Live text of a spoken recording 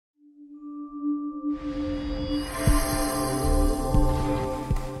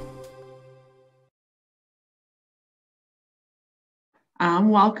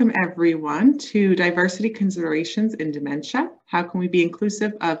Welcome everyone to Diversity Considerations in Dementia. How can we be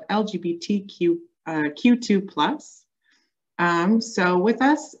inclusive of LGBTQ2+. So with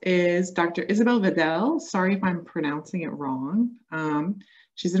us is Dr. Isabelle Vedel. Sorry if I'm pronouncing it wrong.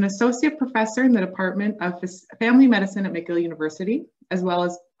 She's an associate professor in the Department of Family Medicine at McGill University, as well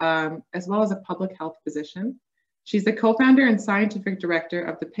as a public health physician. She's the co-founder and scientific director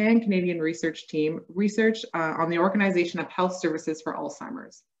of the Pan-Canadian Research Team, on the Organization of Health Services for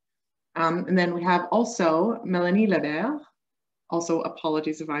Alzheimer's. And then we have also Mélanie Lebert, also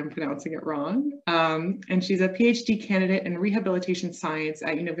apologies if I'm pronouncing it wrong, and she's a PhD candidate in rehabilitation science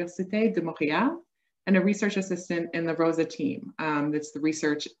at Université de Montréal and a research assistant in the ROSA team. That's the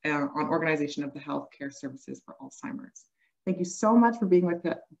research on organization of the healthcare services for Alzheimer's. Thank you so much for being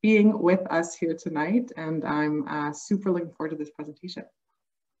with us here tonight, and I'm super looking forward to this presentation.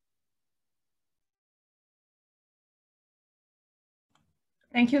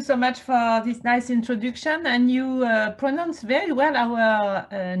 Thank you so much for this nice introduction, and you pronounce very well our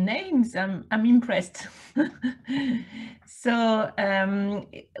names. I'm impressed. So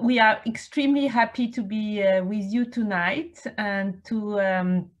we are extremely happy to be with you tonight and to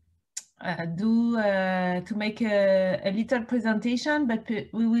make a little presentation, but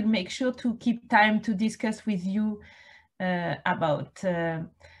we will make sure to keep time to discuss with you about the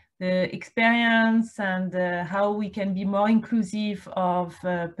experience and how we can be more inclusive of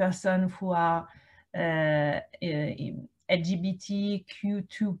persons who are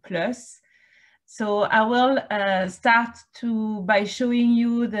LGBTQ2+. So I will start by showing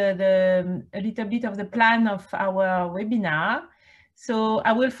you a little bit of the plan of our webinar. So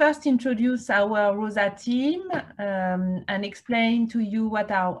I will first introduce our ROSA team and explain to you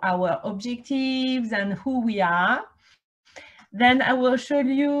what are our objectives and who we are. Then I will show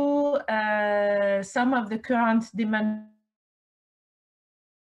you some of the current dementia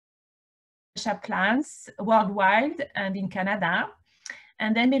plans worldwide and in Canada.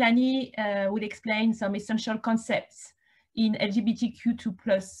 And then Mélanie will explain some essential concepts in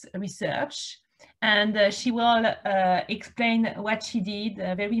LGBTQ2+ research. And she will explain what she did,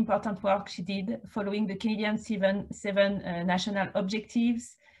 very important work she did following the Canadian seven national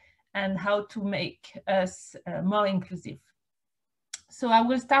objectives and how to make us more inclusive. So I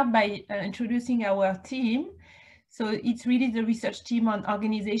will start by introducing our team. So it's really the research team on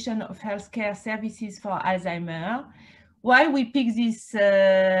organization of healthcare services for Alzheimer. Why we pick this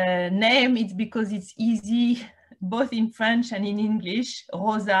name, it's because it's easy, both in French and in English,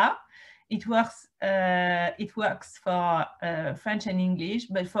 ROSA. It works for French and English,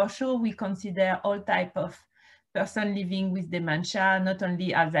 but for sure we consider all type of person living with dementia, not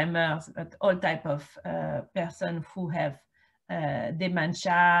only Alzheimer's, but all type of person who have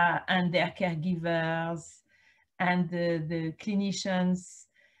dementia and their caregivers and the clinicians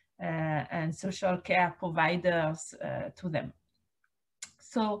and social care providers to them.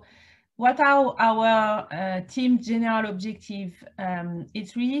 So what are our team's general objective?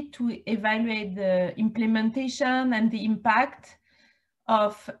 It's really to evaluate the implementation and the impact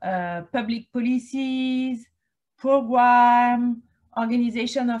of public policies, program,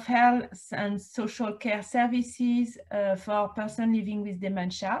 organization of health and social care services for persons living with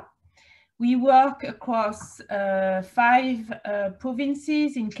dementia. We work across 5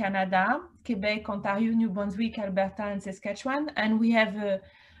 provinces in Canada: Quebec, Ontario, New Brunswick, Alberta, and Saskatchewan, and we have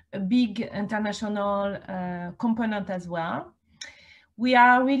a big international component as well. We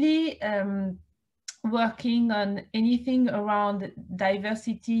are really working on anything around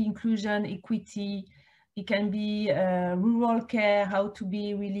diversity, inclusion, equity. It can be rural care, how to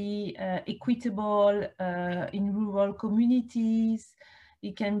be really equitable in rural communities.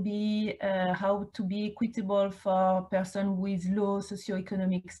 It can be how to be equitable for persons with low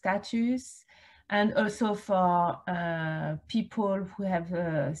socioeconomic status, and also for people who have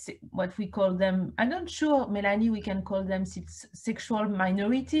what we call them, I'm not sure, Mélanie, we can call them sexual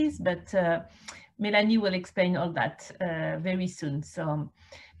minorities, but Mélanie will explain all that very soon. So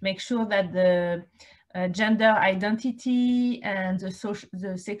make sure that the gender identity and the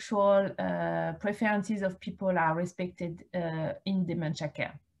sexual preferences of people are respected in dementia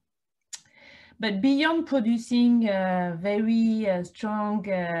care. But beyond producing very strong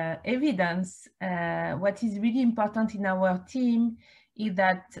evidence, what is really important in our team is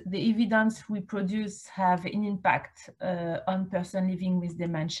that the evidence we produce have an impact on persons living with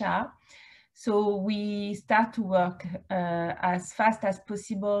dementia. So we start to work as fast as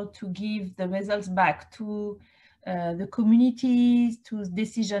possible to give the results back to the communities, to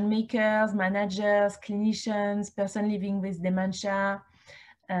decision makers, managers, clinicians, persons living with dementia,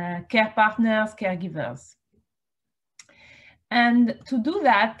 care partners, caregivers. And to do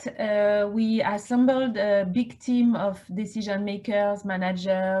that, we assembled a big team of decision makers,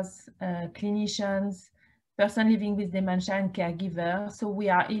 managers, clinicians, persons living with dementia and caregivers. So we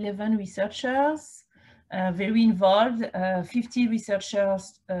are 11 researchers, very involved, 50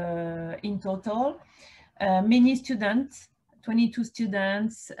 researchers in total, many students, 22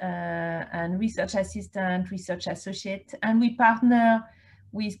 students, and research assistant, research associate, and we partner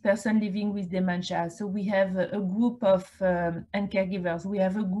with persons living with dementia. So we have a group of, and caregivers, we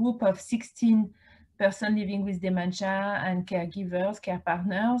have a group of 16 persons living with dementia and caregivers, care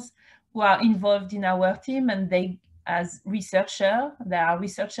partners, who are involved in our team, and they, as researchers, they are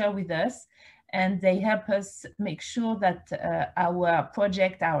researchers with us, and they help us make sure that our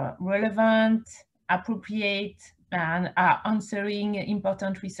projects are relevant, appropriate, and are answering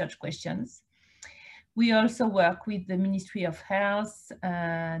important research questions. We also work with the Ministry of Health,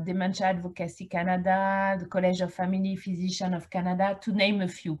 Dementia Advocacy Canada, the College of Family Physicians of Canada, to name a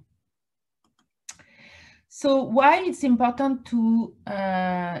few. So why it's important to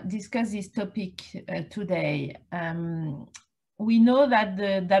discuss this topic today? We know that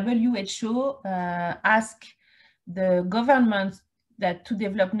the WHO asked the government to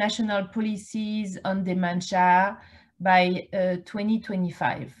develop national policies on dementia by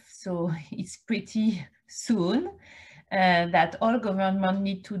 2025. So it's pretty soon that all governments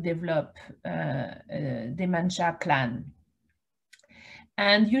need to develop a dementia plan.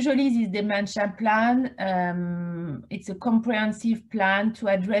 And usually this dementia plan, it's a comprehensive plan to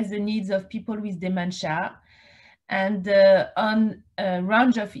address the needs of people with dementia and on a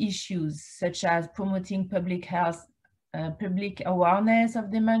range of issues such as promoting public health, public awareness of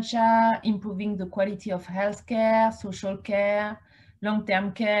dementia, improving the quality of healthcare, social care,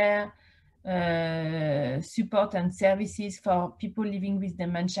 long-term care, support and services for people living with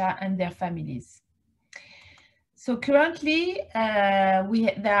dementia and their families. So currently,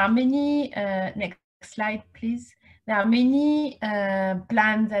 there are many, next slide please, there are many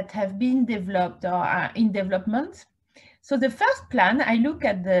plans that have been developed or are in development. So the first plan, I look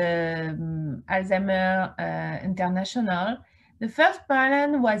at the Alzheimer International. The first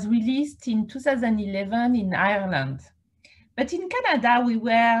plan was released in 2011 in Ireland. But in Canada, we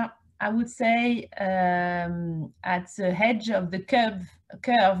were, I would say, at the edge of the curve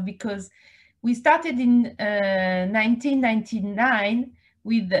because we started in 1999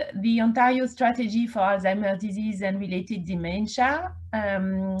 with the Ontario Strategy for Alzheimer's disease and related dementia.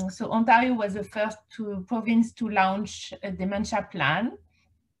 So Ontario was the first province to launch a dementia plan.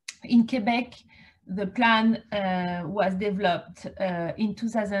 In Quebec, the plan was developed in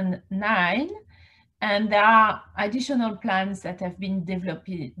 2009. And there are additional plans that have been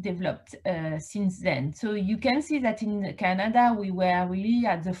developed since then. So you can see that in Canada, we were really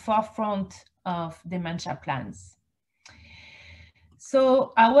at the forefront of dementia plans.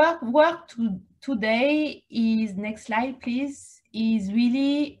 So our work today is, next slide please, is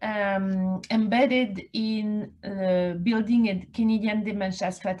really embedded in building a Canadian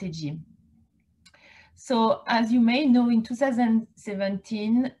dementia strategy. So as you may know, in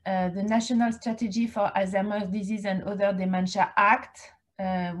 2017, the National Strategy for Alzheimer's Disease and Other Dementia Act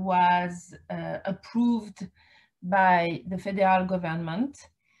was approved by the federal government.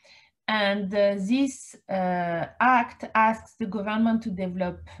 And this act asks the government to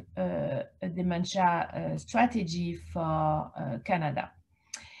develop a dementia strategy for Canada.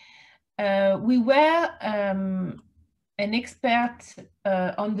 We were an expert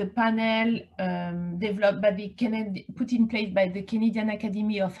on the panel developed by put in place by the Canadian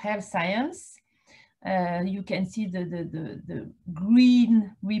Academy of Health Science. You can see the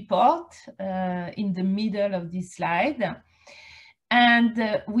green report in the middle of this slide.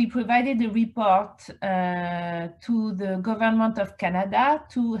 And we provided a report to the government of Canada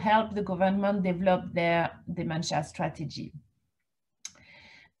to help the government develop their dementia strategy.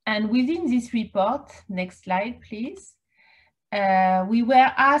 And within this report, next slide, please, we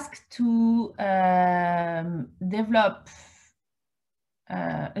were asked to develop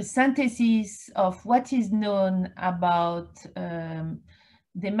a synthesis of what is known about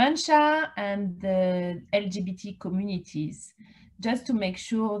dementia and the LGBT communities, just to make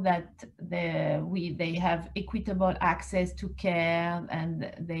sure that they have equitable access to care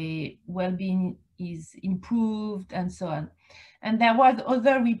and their well-being is improved and so on. And there was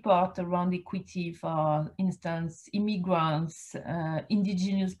other report around equity, for instance, immigrants,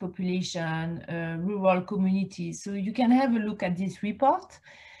 indigenous population, rural communities. So you can have a look at this report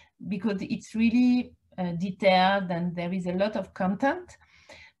because it's really detailed and there is a lot of content.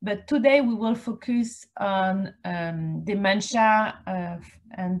 But today we will focus on dementia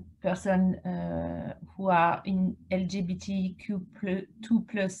and person who are in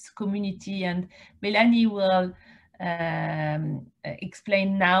LGBTQ2+ community, and Melanie will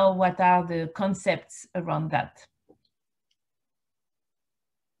explain now what are the concepts around that.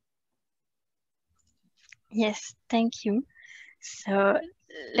 Yes, thank you. So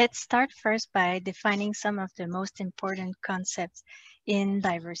let's start first by defining some of the most important concepts in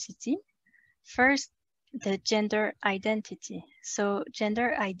diversity. First, the gender identity. So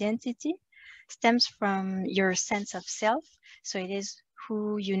gender identity stems from your sense of self. So it is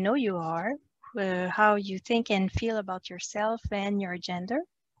who you know you are, how you think and feel about yourself and your gender.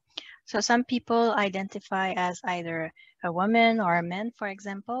 So some people identify as either a woman or a man, for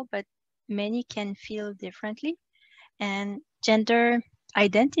example, but many can feel differently. And gender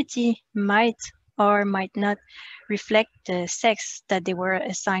identity might or might not reflect the sex that they were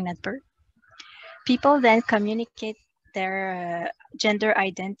assigned at birth. People then communicate their gender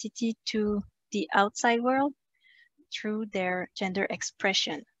identity to the outside world through their gender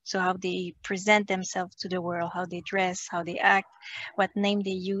expression. So how they present themselves to the world, how they dress, how they act, what name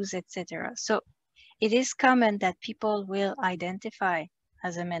they use, etc. So it is common that people will identify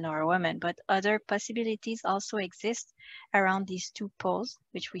as a man or a woman, but other possibilities also exist around these two poles,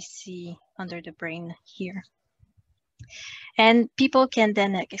 which we see under the brain here. And people can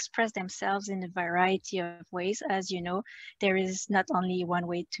then express themselves in a variety of ways. As you know, there is not only one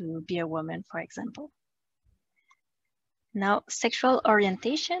way to be a woman, for example. Now, sexual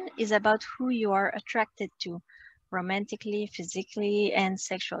orientation is about who you are attracted to, romantically, physically, and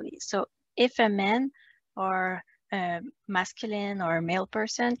sexually. So if a man or a masculine or male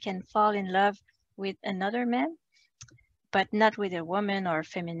person can fall in love with another man, but not with a woman or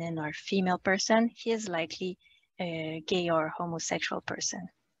feminine or female person, he is likely a gay or homosexual person.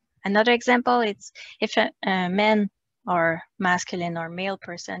 Another example, it's if a man or masculine or male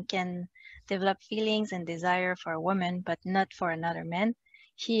person can develop feelings and desire for a woman, but not for another man,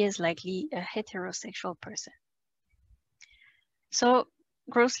 he is likely a heterosexual person. So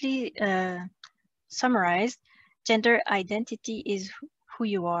grossly summarized, gender identity is who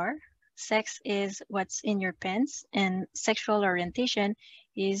you are, sex is what's in your pants, and sexual orientation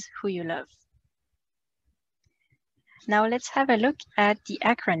is who you love. Now let's have a look at the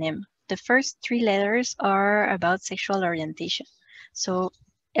acronym. The first three letters are about sexual orientation. So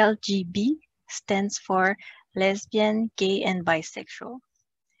LGB stands for lesbian, gay, and bisexual.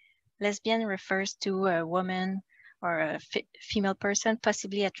 Lesbian refers to a woman or a female person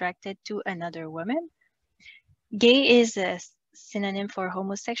possibly attracted to another woman. Gay is a synonym for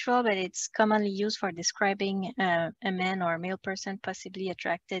homosexual, but it's commonly used for describing a man or a male person possibly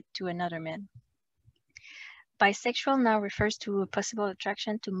attracted to another man. Bisexual now refers to a possible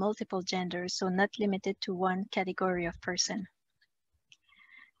attraction to multiple genders, so not limited to one category of person.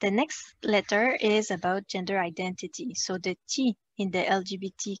 The next letter is about gender identity. So the T in the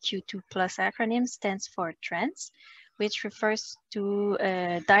LGBTQ2+ acronym stands for trans, which refers to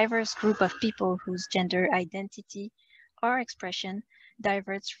a diverse group of people whose gender identity or expression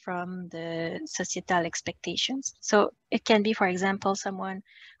diverges from the societal expectations. So it can be, for example, someone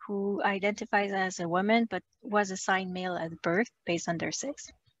who identifies as a woman but was assigned male at birth based on their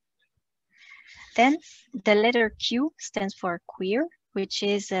sex. Then the letter Q stands for queer, which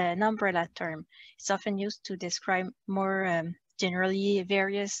is an umbrella term. It's often used to describe more generally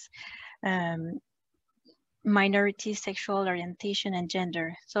various minority sexual orientation and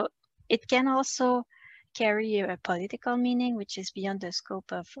gender. So it can also carry a political meaning, which is beyond the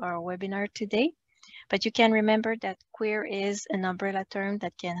scope of our webinar today. But you can remember that queer is an umbrella term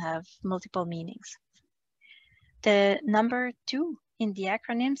that can have multiple meanings. The number 2 in the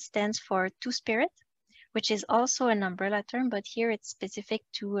acronym stands for Two-Spirit, which is also an umbrella term, but here it's specific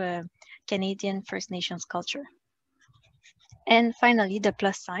to Canadian First Nations culture. And finally, the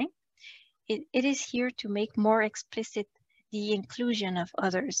plus sign. It is here to make more explicit the inclusion of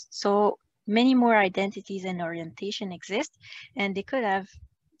others. So many more identities and orientation exist, and they could have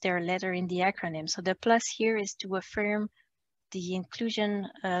their letter in the acronym. So the plus here is to affirm the inclusion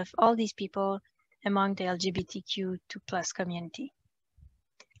of all these people among the LGBTQ2+ community.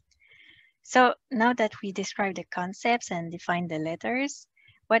 So now that we described the concepts and defined the letters,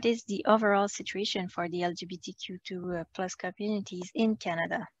 what is the overall situation for the LGBTQ2+ communities in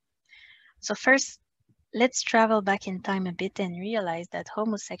Canada? So first, let's travel back in time a bit and realize that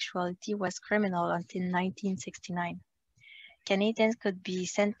homosexuality was criminal until 1969. Canadians could be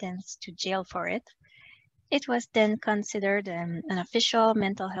sentenced to jail for it. It was then considered an official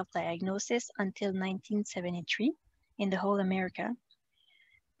mental health diagnosis until 1973 in the whole America.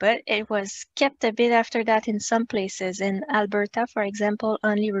 but it was kept a bit after that in some places. In Alberta, for example,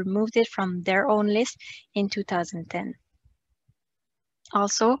 only removed it from their own list in 2010.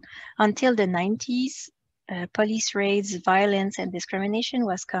 Also, until the 90s, police raids, violence, and discrimination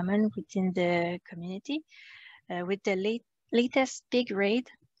was common within the community, with the latest big raid,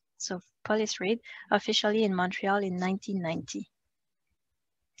 so police raid, officially in Montreal in 1990.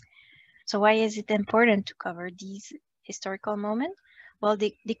 So why is it important to cover these historical moments? Well,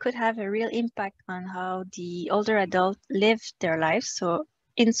 they could have a real impact on how the older adults live their lives. So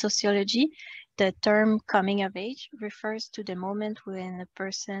in sociology, the term coming of age refers to the moment when a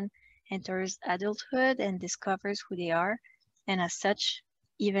person enters adulthood and discovers who they are. And as such,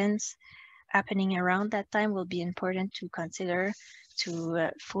 events happening around that time will be important to consider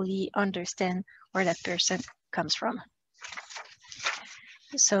to fully understand where that person comes from.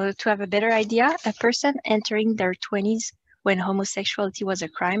 So to have a better idea, a person entering their 20s when homosexuality was a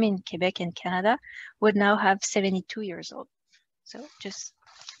crime in Quebec and Canada would now have 72 years old. So just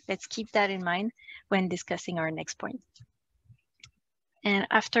let's keep that in mind when discussing our next point. And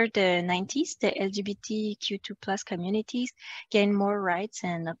after the 90s, the LGBTQ2+ communities gained more rights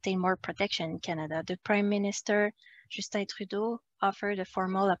and obtained more protection in Canada. The Prime Minister, Justin Trudeau, offered a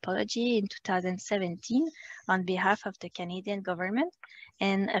formal apology in 2017 on behalf of the Canadian government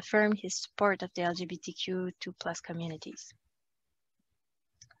and affirmed his support of the LGBTQ2+ communities.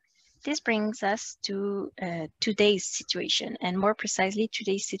 This brings us to today's situation, and more precisely,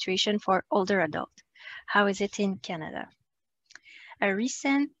 today's situation for older adults. How is it in Canada? A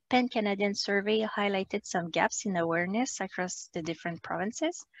recent Pan-Canadian survey highlighted some gaps in awareness across the different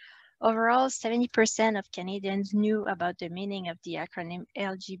provinces. Overall, 70% of Canadians knew about the meaning of the acronym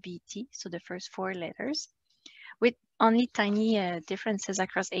LGBT, so the first 4 letters, with only tiny differences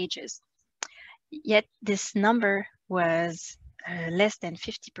across ages. Yet this number was less than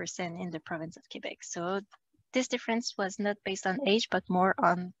 50% in the province of Quebec. So this difference was not based on age, but more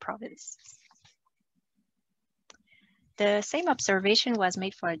on province. The same observation was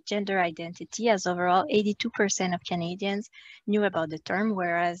made for gender identity, as overall 82% of Canadians knew about the term,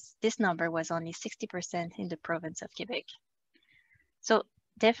 whereas this number was only 60% in the province of Quebec. So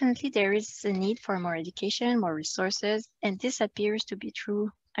definitely there is a need for more education, more resources, and this appears to be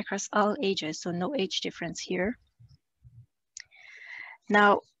true across all ages, so no age difference here.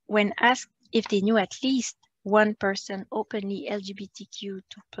 Now, when asked if they knew at least one person openly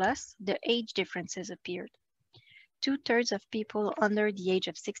LGBTQ2+, the age differences appeared. 2/3 of people under the age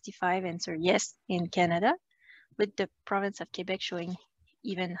of 65 answered yes in Canada, with the province of Quebec showing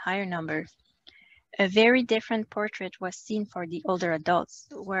even higher number. A very different portrait was seen for the older adults,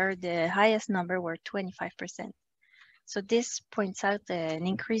 where the highest number were 25%. So this points out an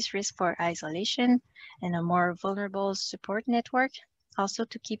increased risk for isolation and a more vulnerable support network, also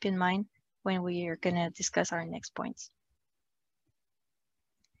to keep in mind when we are going to discuss our next points.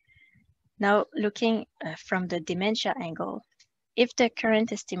 Now, looking from the dementia angle, if the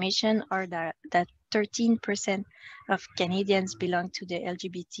current estimation are that 13% of Canadians belong to the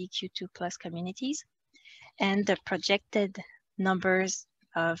LGBTQ2+ communities, and the projected numbers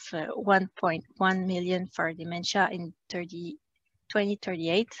of 1.1 million for dementia in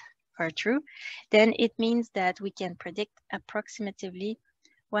 2038 are true, then it means that we can predict approximately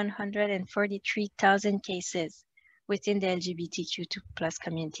 143,000 cases within the LGBTQ2+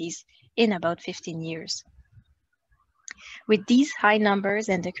 communities in about 15 years. With these high numbers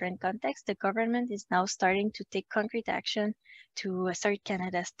and the current context, the government is now starting to take concrete action to assert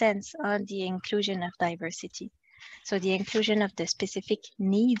Canada's stance on the inclusion of diversity. So the inclusion of the specific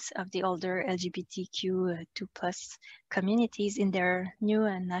needs of the older LGBTQ2+ communities in their new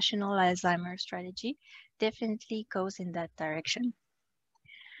national Alzheimer strategy definitely goes in that direction.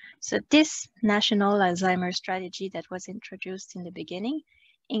 So this national Alzheimer strategy that was introduced in the beginning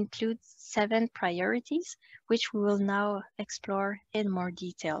includes 7 priorities, which we will now explore in more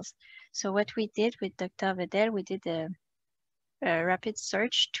details. So what we did with Dr. Vedel, we did a rapid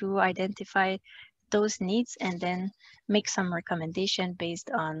search to identify those needs and then make some recommendation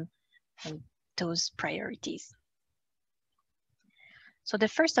based on those priorities. So the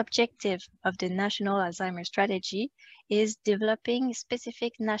first objective of the National Alzheimer Strategy is developing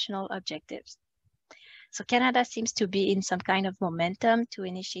specific national objectives. So Canada seems to be in some kind of momentum to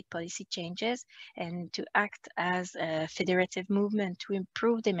initiate policy changes and to act as a federative movement to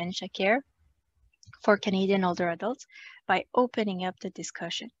improve dementia care for Canadian older adults by opening up the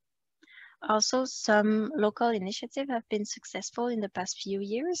discussion. Also, some local initiatives have been successful in the past few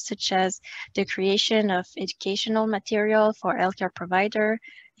years, such as the creation of educational material for healthcare provider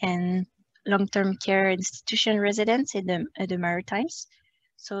and long-term care institution residents in the Maritimes.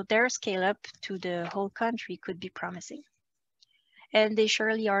 So their scale up to the whole country could be promising. And they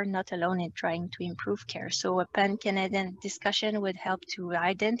surely are not alone in trying to improve care. So a pan-Canadian discussion would help to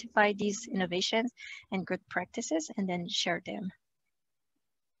identify these innovations and good practices and then share them.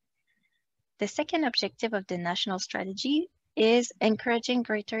 The second objective of the national strategy is encouraging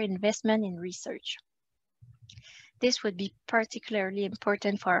greater investment in research. This would be particularly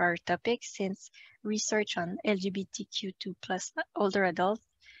important for our topic since research on LGBTQ2+ older adults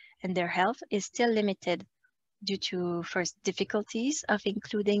and their health is still limited due to first difficulties of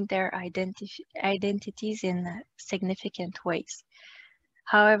including their identities in significant ways.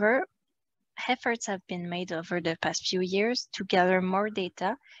 However, efforts have been made over the past few years to gather more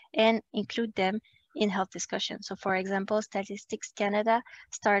data and include them in health discussions. So for example, Statistics Canada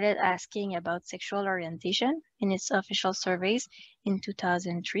started asking about sexual orientation in its official surveys in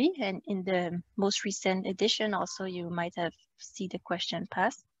 2003. And in the most recent edition, also you might have seen the question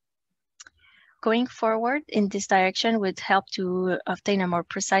passed. Going forward in this direction would help to obtain a more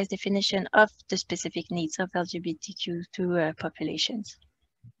precise definition of the specific needs of LGBTQ2 populations.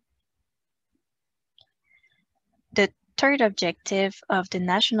 The third objective of the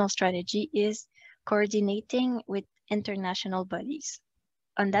national strategy is coordinating with international bodies.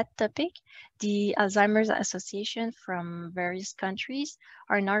 On that topic, the Alzheimer's Association from various countries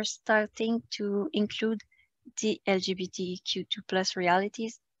are now starting to include the LGBTQ2+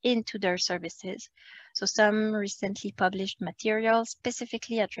 realities into their services. So some recently published materials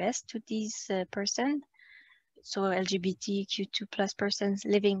specifically addressed to these persons, so LGBTQ2+ persons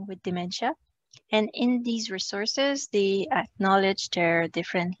living with dementia. And in these resources, they acknowledge their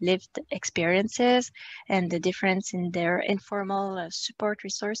different lived experiences and the difference in their informal support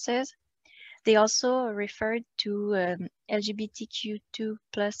resources. They also referred to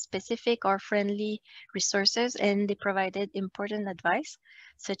LGBTQ2+ specific or friendly resources, and they provided important advice,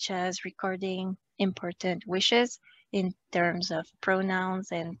 such as recording important wishes in terms of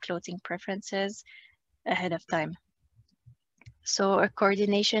pronouns and clothing preferences ahead of time. So a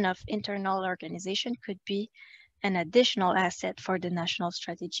coordination of internal organization could be an additional asset for the national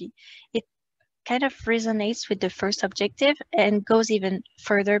strategy. It kind of resonates with the first objective and goes even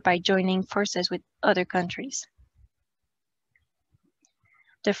further by joining forces with other countries.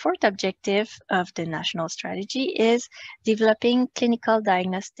 The fourth objective of the national strategy is developing clinical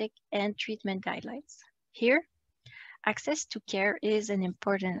diagnostic and treatment guidelines. Here, access to care is an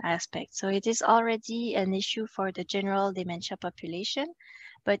important aspect. So it is already an issue for the general dementia population,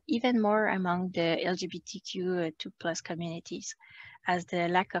 but even more among the LGBTQ2+ communities, as the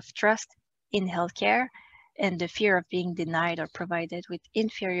lack of trust in healthcare and the fear of being denied or provided with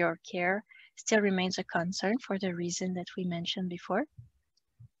inferior care still remains a concern for the reason that we mentioned before.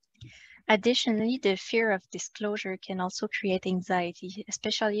 Additionally, the fear of disclosure can also create anxiety,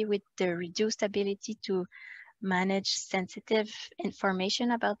 especially with the reduced ability to manage sensitive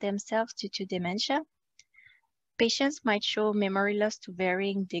information about themselves due to dementia. Patients might show memory loss to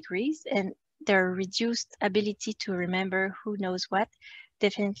varying degrees, and their reduced ability to remember who knows what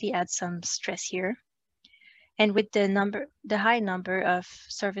definitely adds some stress here. And with the high number of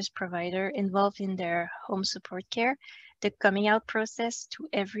service providers involved in their home support care, the coming out process to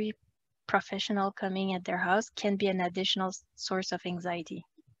every professional coming at their house can be an additional source of anxiety.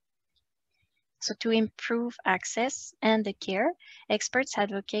 So to improve access and the care, experts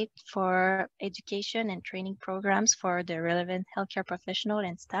advocate for education and training programs for the relevant healthcare professional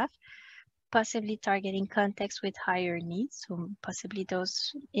and staff, possibly targeting contexts with higher needs, so possibly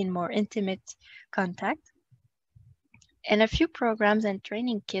those in more intimate contact. And a few programs and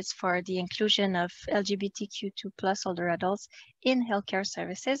training kits for the inclusion of LGBTQ2+ older adults in healthcare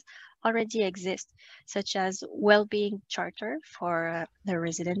services already exist, such as well-being charter for the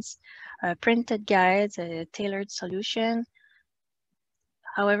residents, printed guides, a tailored solution.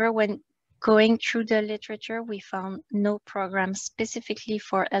 However, when going through the literature, we found no program specifically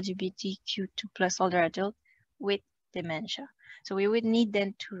for LGBTQ2+ older adults with dementia. So we would need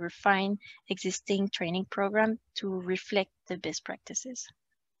then to refine existing training program to reflect the best practices.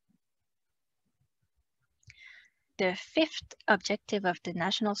 The fifth objective of the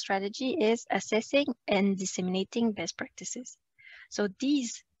national strategy is assessing and disseminating best practices. So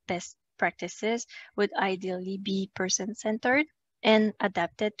these best practices would ideally be person-centered and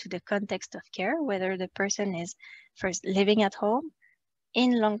adapted to the context of care, whether the person is first living at home,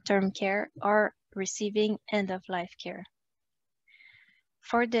 in long-term care, or receiving end-of-life care.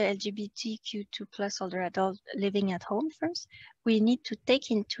 For the LGBTQ2+ older adult living at home first, we need to take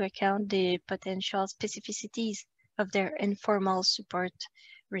into account the potential specificities of their informal support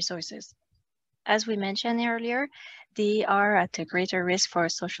resources. As we mentioned earlier, They are at a greater risk for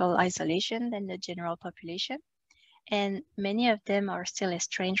social isolation than the general population, and many of them are still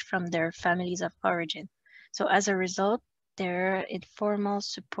estranged from their families of origin. So as a result, their informal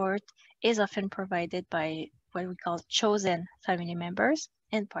support is often provided by what we call chosen family members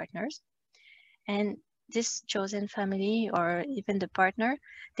and partners. And this chosen family or even the partner,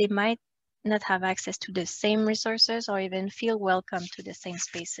 they might not have access to the same resources or even feel welcome to the same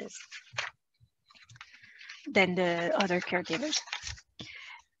spaces than the other caregivers.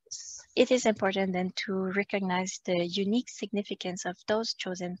 It is important then to recognize the unique significance of those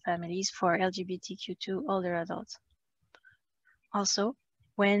chosen families for LGBTQ2 older adults. Also,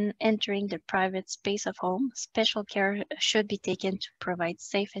 when entering the private space of home, special care should be taken to provide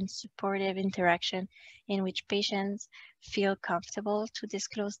safe and supportive interaction in which patients feel comfortable to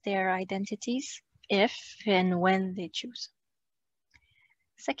disclose their identities if and when they choose.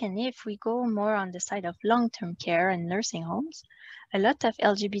 Secondly, if we go more on the side of long-term care and nursing homes, a lot of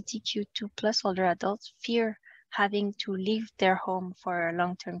LGBTQ2+ older adults fear having to leave their home for a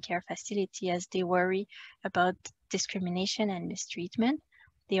long-term care facility as they worry about discrimination and mistreatment.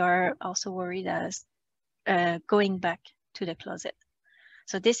 They are also worried as going back to the closet.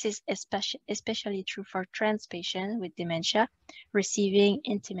 So this is especially true for trans patients with dementia receiving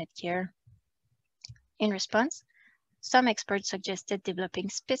intimate care. In response, some experts suggested developing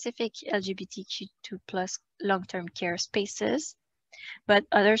specific LGBTQ2+ long-term care spaces, but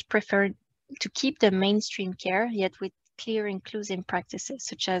others prefer to keep the mainstream care, yet with clear inclusive practices,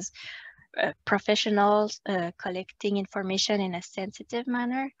 such as professionals collecting information in a sensitive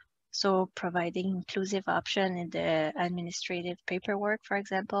manner, so providing inclusive option in the administrative paperwork, for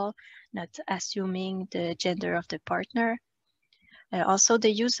example, not assuming the gender of the partner. Also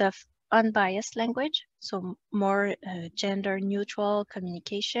the use of unbiased language, so more gender neutral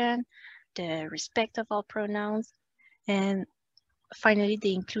communication, the respect of all pronouns, and finally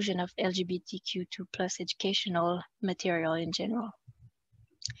the inclusion of LGBTQ2+ educational material in general.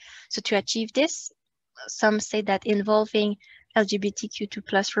 So to achieve this, some say that involving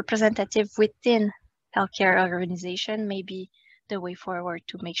LGBTQ2+ representative within healthcare organization may be the way forward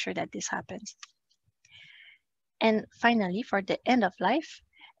to make sure that this happens. And finally, for the end of life,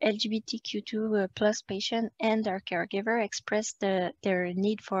 LGBTQ2+ patient and their caregiver express their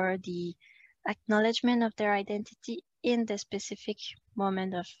need for the acknowledgement of their identity in the specific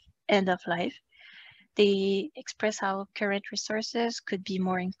moment of end of life. They express how current resources could be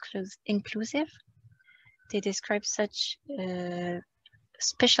more inclusive. They describe such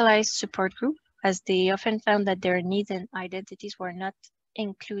specialized support group as they often found that their needs and identities were not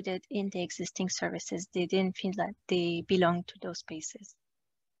included in the existing services. They didn't feel that they belonged to those spaces.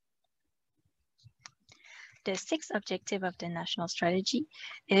 The sixth objective of the national strategy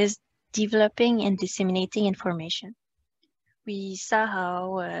is developing and disseminating information. We saw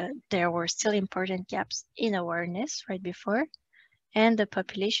how there were still important gaps in awareness right before, and the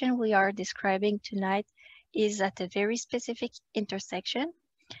population we are describing tonight is at a very specific intersection.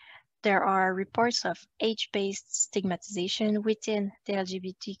 There are reports of age-based stigmatization within the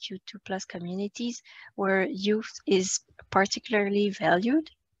LGBTQ2+ communities where youth is particularly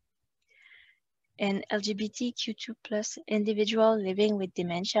valued. And LGBTQ2+ individual living with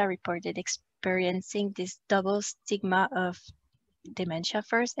dementia reported experiencing this double stigma of dementia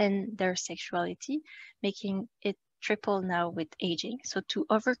first and their sexuality, making it triple now with aging. So to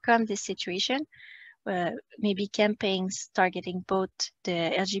overcome this situation, maybe campaigns targeting both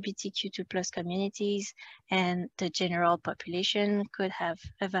the LGBTQ2+ communities and the general population could have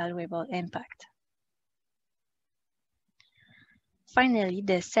a valuable impact. Finally,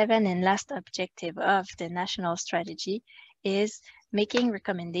 the seventh and last objective of the national strategy is making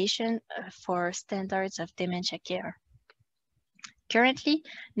recommendations for standards of dementia care. Currently,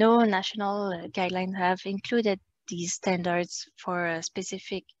 no national guidelines have included these standards for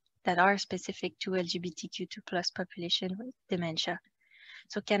that are specific to LGBTQ2+ population with dementia.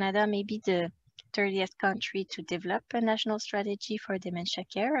 So Canada may be the 30th country to develop a national strategy for dementia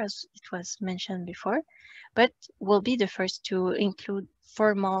care, as it was mentioned before, but will be the first to include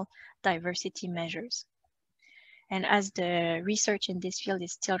formal diversity measures. And as the research in this field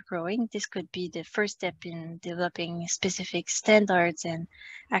is still growing, this could be the first step in developing specific standards and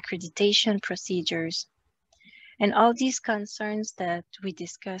accreditation procedures. And all these concerns that we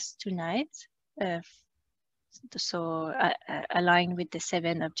discussed tonight, aligned with the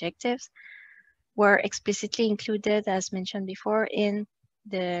 7 objectives, were explicitly included, as mentioned before, in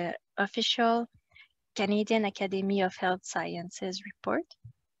the official Canadian Academy of Health Sciences report,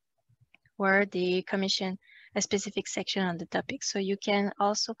 where they commissioned a specific section on the topic. So you can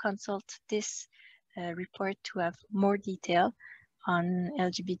also consult this report to have more detail on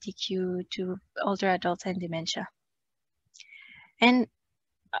LGBTQ2 older adults and dementia. And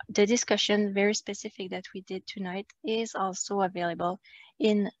the discussion, very specific, that we did tonight is also available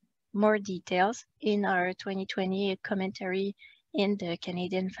in more details in our 2020 commentary in the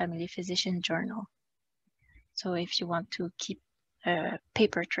Canadian Family Physician Journal. So if you want to keep a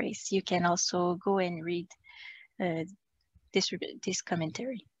paper trace, you can also go and read this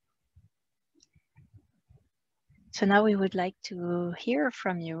commentary. So now we would like to hear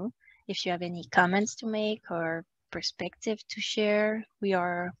from you. If you have any comments to make or perspective to share, we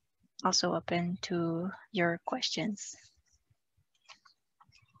are also open to your questions.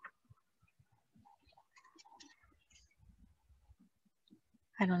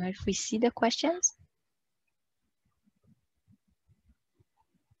 I don't know if we see the questions.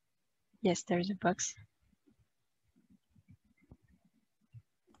 Yes, there's a box.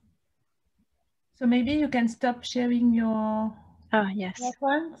 So maybe you can stop sharing your yes,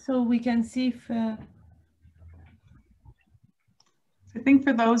 one so we can see if. I think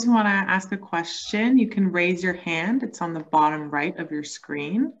for those who want to ask a question, you can raise your hand. It's on the bottom right of your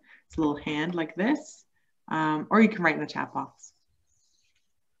screen. It's a little hand like this, or you can write in the chat box.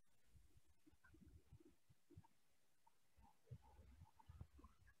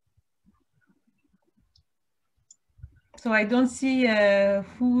 So I don't see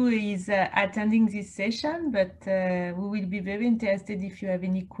who is attending this session, but we will be very interested if you have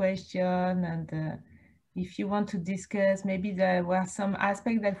any question and if you want to discuss, maybe there were some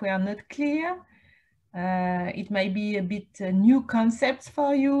aspects that were not clear. It might be a bit new concepts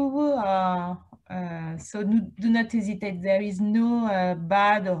for you. So do not hesitate. There is no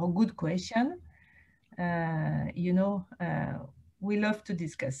bad or good question. You know, we love to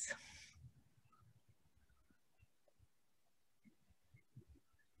discuss.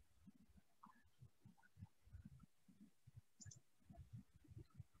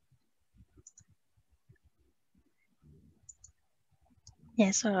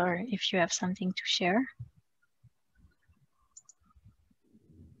 Yes, or if you have something to share.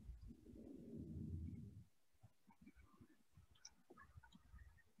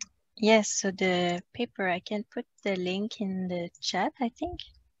 Yes, so the paper, I can put the link in the chat, I think.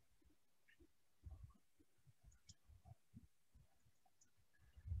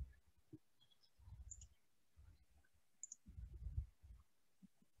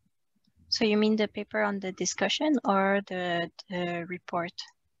 So you mean the paper on the discussion or the report?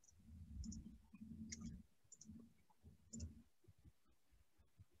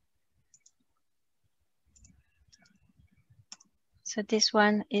 So this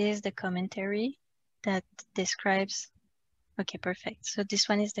one is the commentary that describes, okay, perfect. So this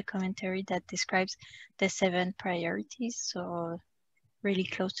one is the commentary that describes the 7 priorities. So really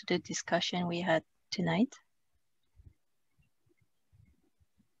close to the discussion we had tonight.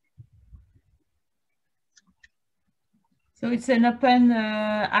 So it's an open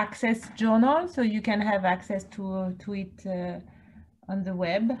access journal, so you can have access to it on the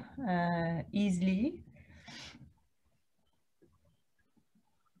web easily.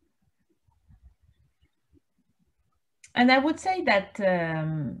 And I would say that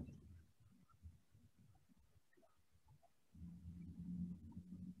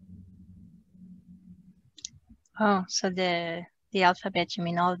oh, so the alphabet, you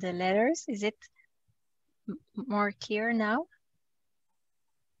mean all the letters? Is it more clear now?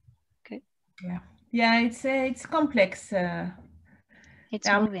 Good. Yeah, it's complex. It's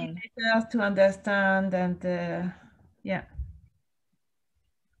moving. To understand and yeah.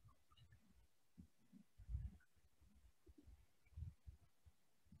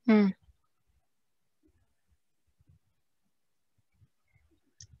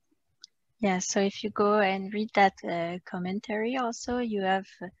 Yeah, so if you go and read that commentary also, you have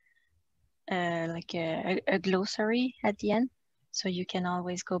like a glossary at the end. So you can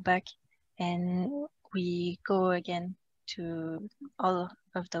always go back and we go again to all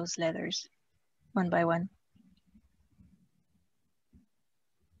of those letters one by one.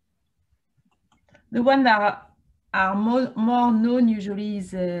 The one that are more known usually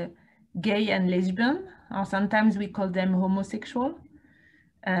is gay and lesbian, or sometimes we call them homosexual.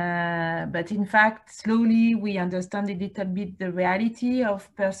 But in fact, slowly we understand a little bit the reality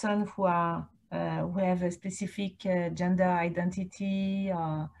of persons who are who have a specific gender identity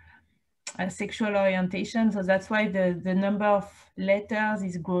or a sexual orientation. So that's why the number of letters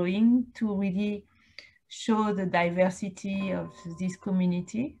is growing to really show the diversity of this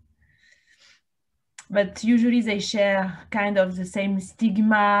community. But usually they share kind of the same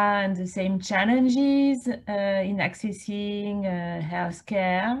stigma and the same challenges in accessing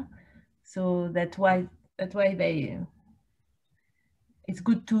healthcare. So that's why it's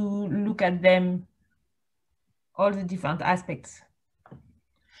good to look at them, all the different aspects.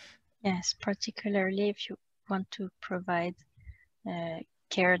 Yes, particularly if you want to provide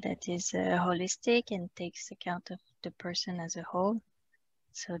care that is holistic and takes account of the person as a whole.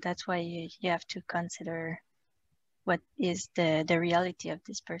 So that's why you have to consider what is the reality of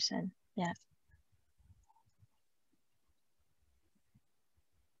this person. Yeah.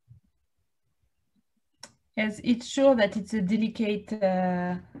 Yes, it's sure that it's a delicate,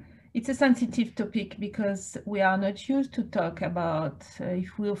 it's a sensitive topic because we are not used to talk about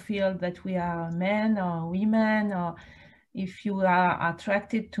if we feel that we are men or women, or if you are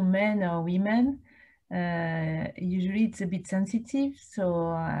attracted to men or women. Usually it's a bit sensitive,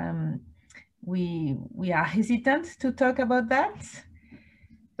 so we are hesitant to talk about that.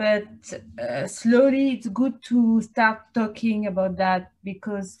 But slowly it's good to start talking about that,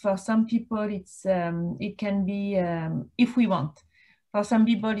 because for some people it's it can be, if we want, for some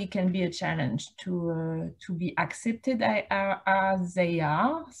people it can be a challenge to be accepted as they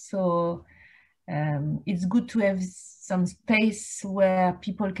are. So it's good to have some space where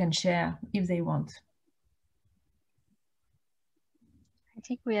people can share if they want. I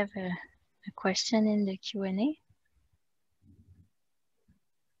think we have a question in the Q&A.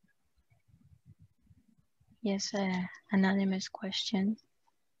 Yes, anonymous question.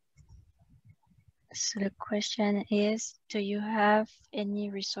 So the question is, do you have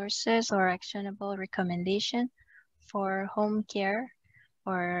any resources or actionable recommendation for home care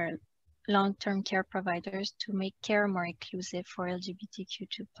or long-term care providers to make care more inclusive for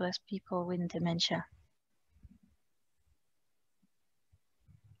LGBTQ2+ people with dementia?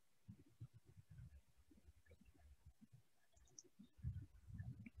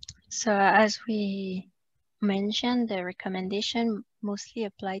 So as we mentioned, the recommendation mostly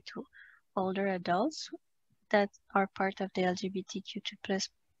apply to older adults that are part of the LGBTQ2+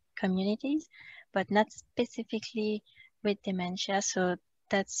 communities, but not specifically with dementia. So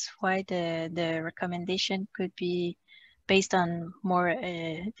that's why the recommendation could be based on more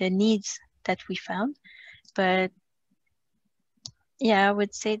the needs that we found. But yeah, I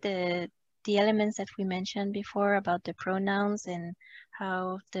would say the elements that we mentioned before about the pronouns and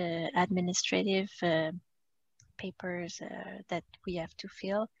how the administrative papers that we have to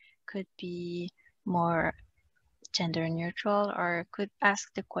fill could be more gender neutral, or could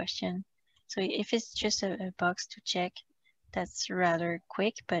ask the question. So if it's just a box to check, that's rather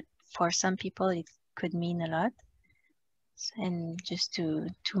quick, but for some people it could mean a lot. And just to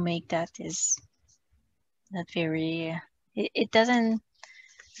make that is not very, it doesn't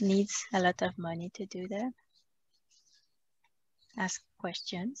needs a lot of money to do that. Ask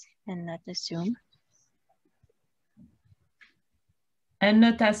questions and not assume. And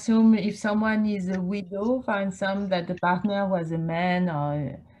not assume if someone is a widow, find some that the partner was a man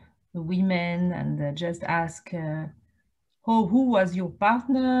or a woman, and just ask, oh, who was your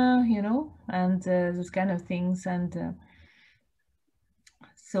partner, you know, and those kind of things. And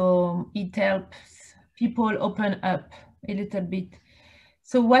so it helps people open up a little bit.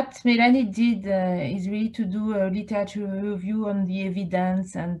 So what Melanie did is really to do a literature review on the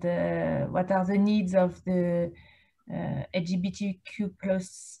evidence and what are the needs of the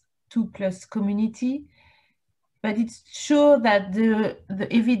LGBTQ2+ community. But it's sure that the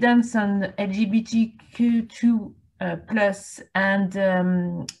evidence on LGBTQ2 plus and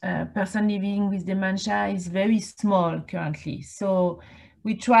person living with dementia is very small currently. So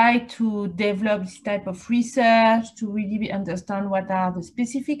we try to develop this type of research to really understand what are the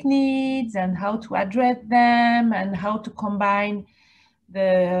specific needs and how to address them and how to combine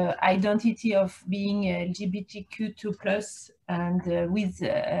the identity of being LGBTQ2+ and with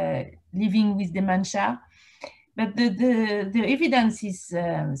living with dementia. But the evidence is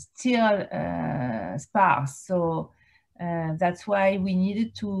still sparse. So that's why we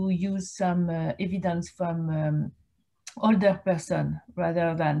needed to use some evidence from older person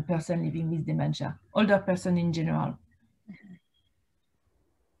rather than person living with dementia, older person in general.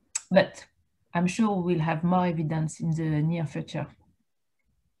 But I'm sure we'll have more evidence in the near future.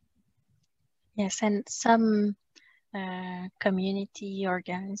 Yes, and some community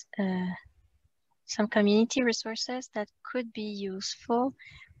some community resources that could be useful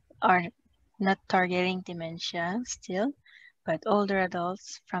are not targeting dementia still, but older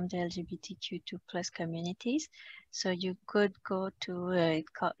adults from the LGBTQ2+ communities. So you could go to,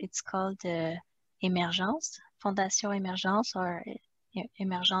 it's called Emergence, Fondation Emergence, or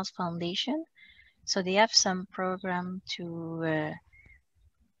Emergence Foundation. So they have some program to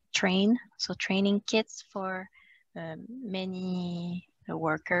train, so training kits for many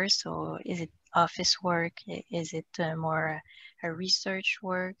worker. So is it office work? Is it more a research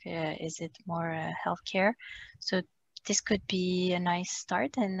work? Is it more healthcare? So this could be a nice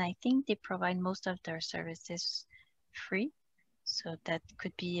start, and I think they provide most of their services free. So that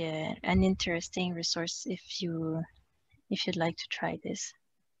could be an interesting resource if you'd like to try this.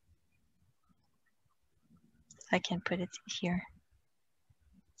 I can put it here.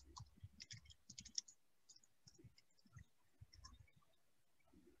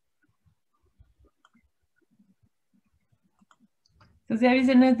 So there is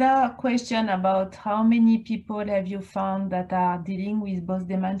another question about how many people have you found that are dealing with both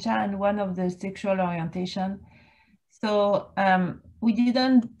dementia and one of the sexual orientation. So we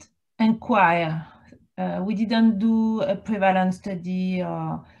didn't inquire, we didn't do a prevalence study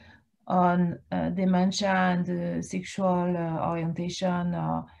on dementia and sexual orientation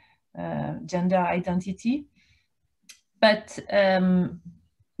or gender identity. But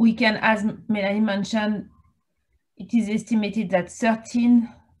we can, as Melanie mentioned, it is estimated that 13%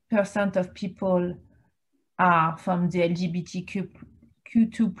 of people are from the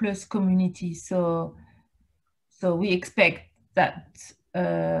LGBTQ2 plus community. So we expect that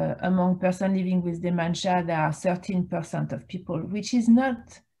among persons living with dementia, there are 13% of people, which is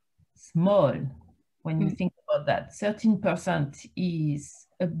not small when you think about that. 13% is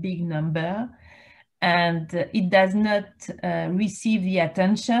a big number, and it does not receive the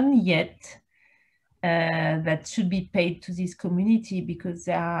attention yet that should be paid to this community, because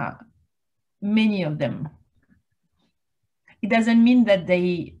there are many of them. It doesn't mean that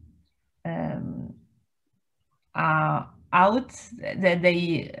they are out, that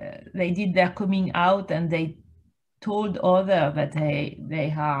they did their coming out and they told others that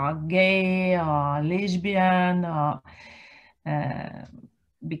they are gay or lesbian, or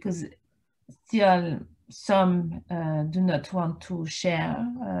because still some do not want to share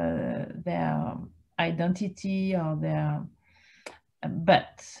their identity or their,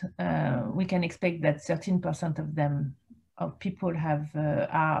 but we can expect that 13% of them, of people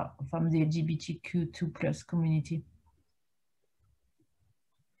are from the LGBTQ2 plus community.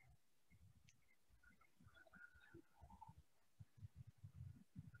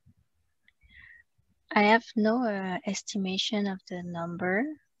 I have no estimation of the number.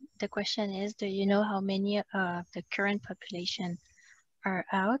 The question is, do you know how many of the current population are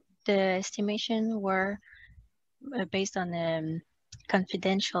out? The estimation were based on a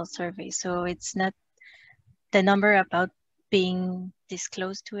confidential survey. So it's not the number about being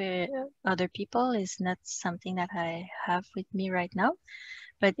disclosed to other people is not something that I have with me right now.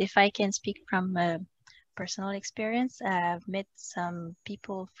 But if I can speak from personal experience, I've met some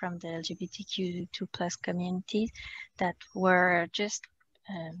people from the LGBTQ2 plus community that were just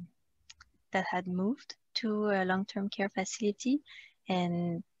that had moved to a long-term care facility,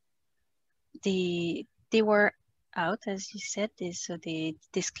 and they were out, as you said, so they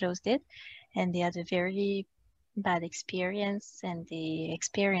disclosed it, and they had a very bad experience, and they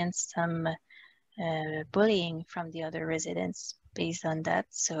experienced some bullying from the other residents based on that.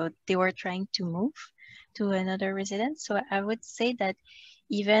 So they were trying to move to another residence. So I would say that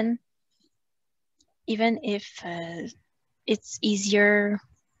even if it's easier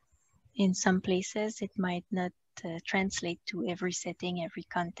in some places, it might not translate to every setting, every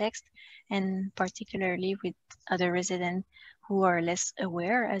context, and particularly with other residents who are less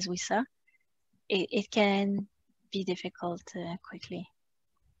aware, as we saw, it can be difficult quickly.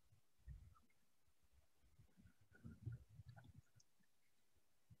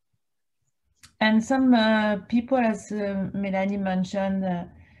 And some people, as Melanie mentioned,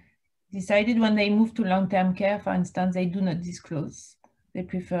 decided when they move to long-term care, for instance, they do not disclose. They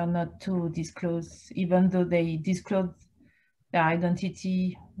prefer not to disclose, even though they disclose their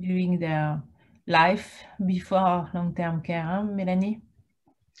identity during their life before long-term care, huh, Melanie?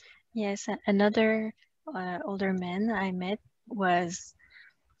 Yes, another older man I met was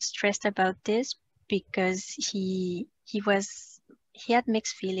stressed about this because he had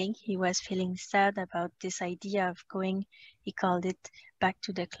mixed feeling. He was feeling sad about this idea of going, he called it, back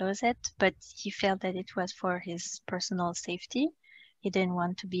to the closet, but he felt that it was for his personal safety. He didn't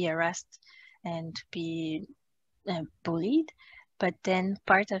want to be harassed and to be bullied. But then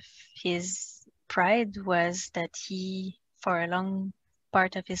part of his pride was that he, for a long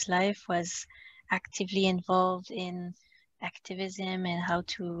part of his life, was actively involved in activism and how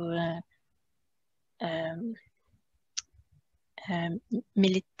to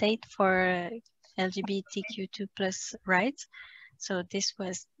militate for LGBTQ2 plus rights. So this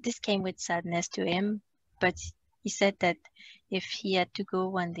came with sadness to him, but he said that if he had to go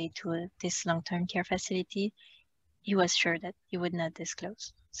one day to this long-term care facility, he was sure that he would not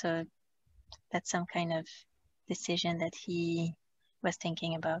disclose. So that's some kind of decision that he was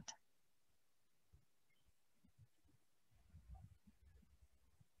thinking about.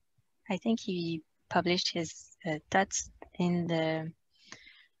 I think he published his thoughts in the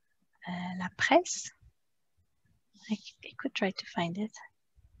La Presse. I could try to find it.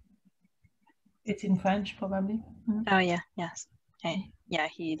 It's in French, probably. Mm-hmm. Oh yeah, yes. Yeah,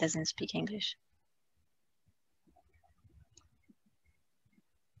 he doesn't speak English.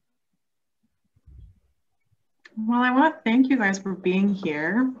 Well, I want to thank you guys for being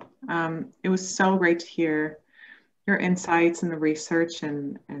here. It was so great to hear your insights and the research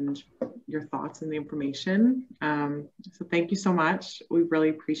and your thoughts and the information. So thank you so much. We really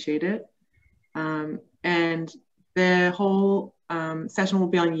appreciate it. And the whole session will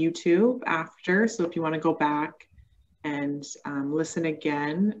be on YouTube after. So if you want to go back and listen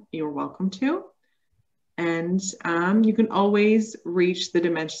again, you're welcome to. And you can always reach the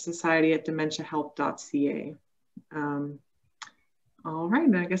Dementia Society at dementiahelp.ca. All right,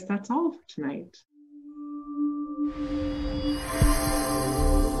 and I guess that's all for tonight.